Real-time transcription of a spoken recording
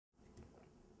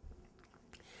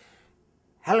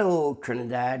Hello,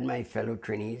 Trinidad, my fellow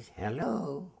Trinis.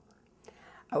 Hello.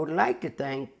 I would like to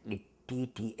thank the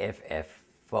TTFF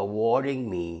for awarding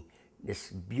me this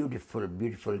beautiful,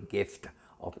 beautiful gift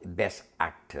of Best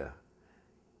Actor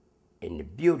in the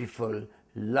beautiful,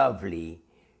 lovely,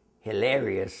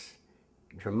 hilarious,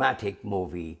 dramatic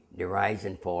movie, The Rise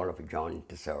and Fall of John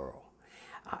Tesoro.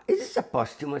 Is this a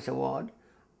posthumous award?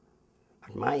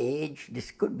 At my age, this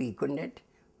could be, couldn't it?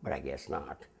 But I guess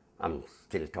not. I'm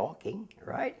still talking,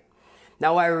 right?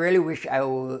 Now, I really wish I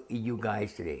were you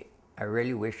guys today. I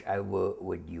really wish I were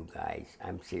with you guys.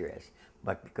 I'm serious.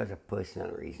 But because of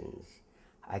personal reasons,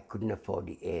 I couldn't afford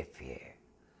the airfare.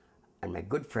 And my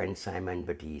good friend Simon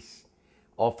Batiste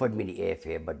offered me the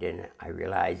airfare, but then I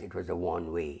realized it was a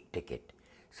one-way ticket.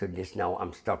 So now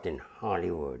I'm stuck in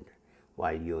Hollywood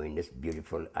while you're in this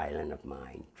beautiful island of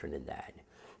mine, Trinidad.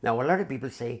 Now, a lot of people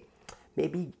say,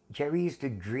 maybe Gerry used to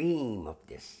dream of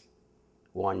this.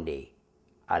 One day,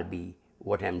 I'll be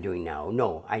what I'm doing now.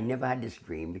 No, I never had this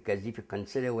dream, because if you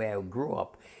consider where I grew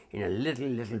up, in a little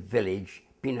village,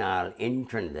 Pinal, in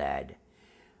Trinidad,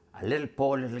 a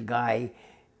poor little guy,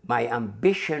 my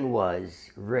ambition was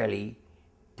really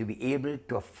to be able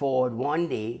to afford one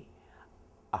day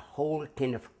a whole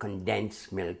tin of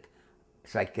condensed milk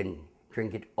so I can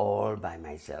drink it all by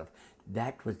myself.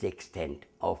 That was the extent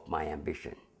of my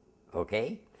ambition,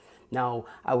 okay? Now,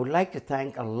 I would like to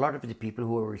thank a lot of the people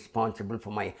who were responsible for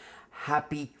my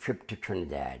happy trip to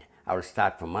Trinidad. I will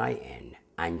start from my end.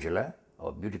 Angela,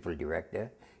 our beautiful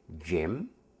director, Jim,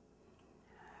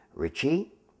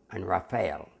 Richie, and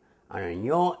Raphael. And on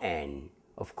your end,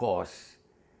 of course,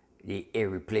 the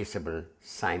irreplaceable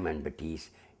Simon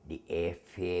Batiste, the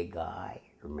airfare guy,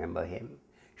 remember him?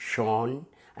 Sean,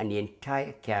 and the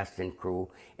entire cast and crew,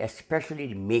 especially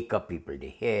the makeup people, the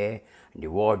hair and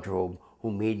the wardrobe, who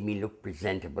made me look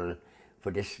presentable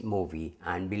for this movie.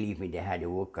 And believe me, they had their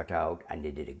work cut out and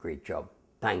they did a great job.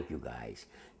 Thank you guys.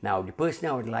 Now, the person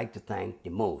I would like to thank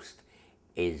the most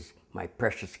is my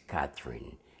precious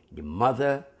Catherine, the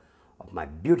mother of my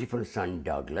beautiful son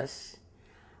Douglas,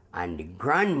 and the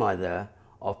grandmother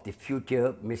of the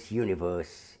future Miss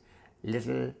Universe,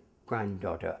 little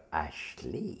granddaughter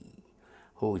Ashley,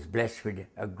 who is blessed with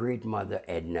a great mother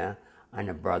Edna and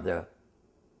a brother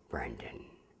Brandon.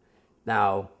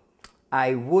 Now,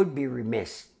 I would be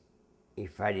remiss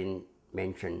if I didn't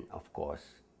mention, of course,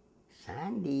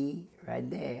 Sandy, right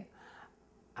there,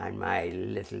 and my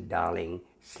little darling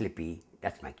Slippy,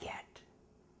 that's my cat.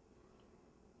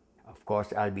 Of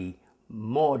course, I'll be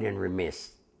more than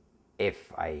remiss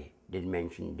if I didn't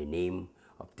mention the name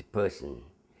of the person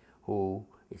who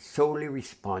is solely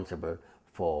responsible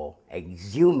for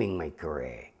exhuming my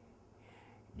career,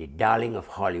 the darling of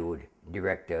Hollywood,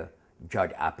 director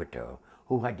Judd Apatow,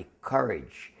 who had the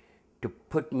courage to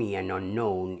put me, an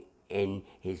unknown, in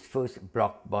his first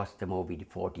blockbuster movie, The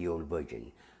 40-Year-Old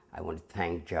Virgin. I want to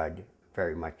thank Judd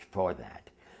very much for that.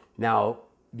 Now,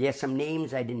 there are some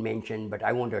names I didn't mention, but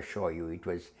I want to assure you it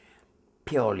was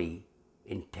purely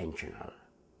intentional.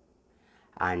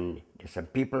 And there's some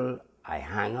people I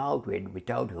hang out with,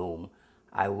 without whom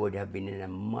I would have been in a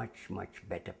much, much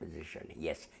better position.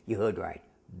 Yes, you heard right,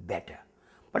 better.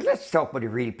 But let's talk about the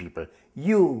real people.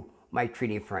 You, my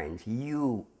Trini friends,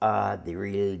 you are the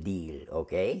real deal,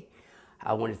 okay?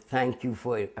 I want to thank you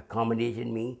for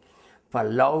accommodating me, for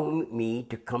allowing me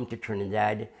to come to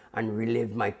Trinidad and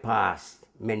relive my past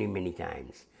many, many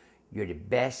times. You're the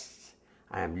best,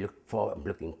 and I'm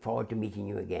looking forward to meeting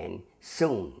you again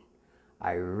soon.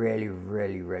 I really,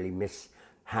 really, really miss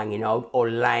hanging out or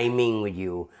liming with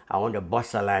you. I want to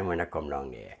bust a lime when I come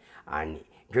down there and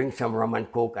drink some rum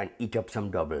and coke and eat up some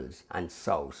doubles and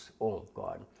sauce. Oh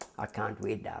God, I can't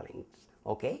wait, darlings.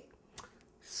 Okay?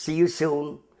 See you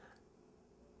soon.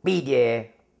 Be there.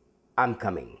 I'm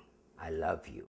coming. I love you.